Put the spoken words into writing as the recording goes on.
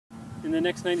In the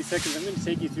next 90 seconds, I'm going to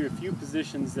take you through a few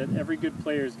positions that every good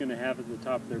player is going to have at the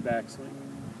top of their backswing.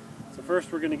 So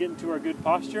first, we're going to get into our good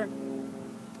posture.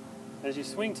 As you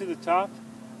swing to the top,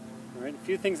 all right, a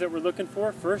few things that we're looking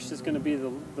for. First is going to be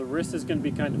the wrist is going to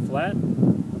be kind of flat.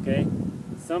 Okay,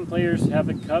 some players have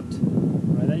it cupped.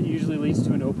 Right? That usually leads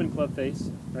to an open club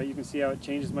face. Right, you can see how it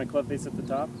changes my club face at the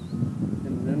top.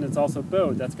 And then it's also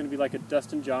bowed. That's going to be like a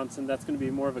Dustin Johnson. That's going to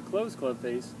be more of a closed club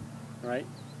face, right?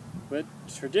 But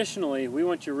traditionally, we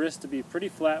want your wrist to be pretty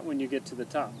flat when you get to the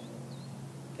top.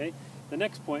 Okay. The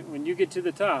next point, when you get to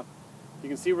the top, you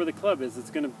can see where the club is.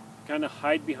 It's going to kind of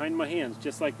hide behind my hands,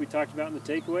 just like we talked about in the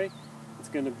takeaway. It's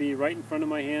going to be right in front of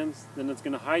my hands, then it's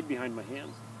going to hide behind my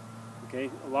hands.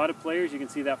 Okay. A lot of players, you can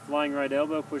see that flying right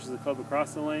elbow pushes the club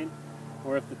across the lane,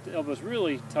 or if the elbow is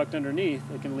really tucked underneath,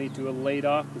 it can lead to a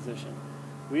laid-off position.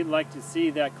 We'd like to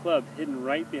see that club hidden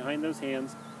right behind those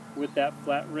hands with that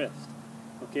flat wrist.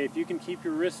 Okay, if you can keep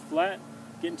your wrist flat,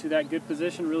 get into that good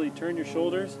position, really turn your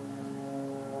shoulders,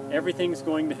 everything's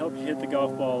going to help you hit the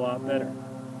golf ball a lot better.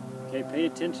 Okay, pay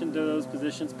attention to those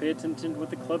positions, pay attention to what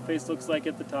the club face looks like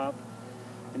at the top,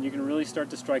 and you can really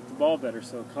start to strike the ball better.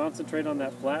 So concentrate on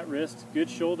that flat wrist, good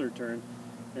shoulder turn,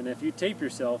 and if you tape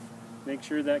yourself, make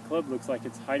sure that club looks like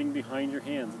it's hiding behind your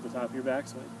hands at the top of your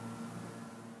backswing.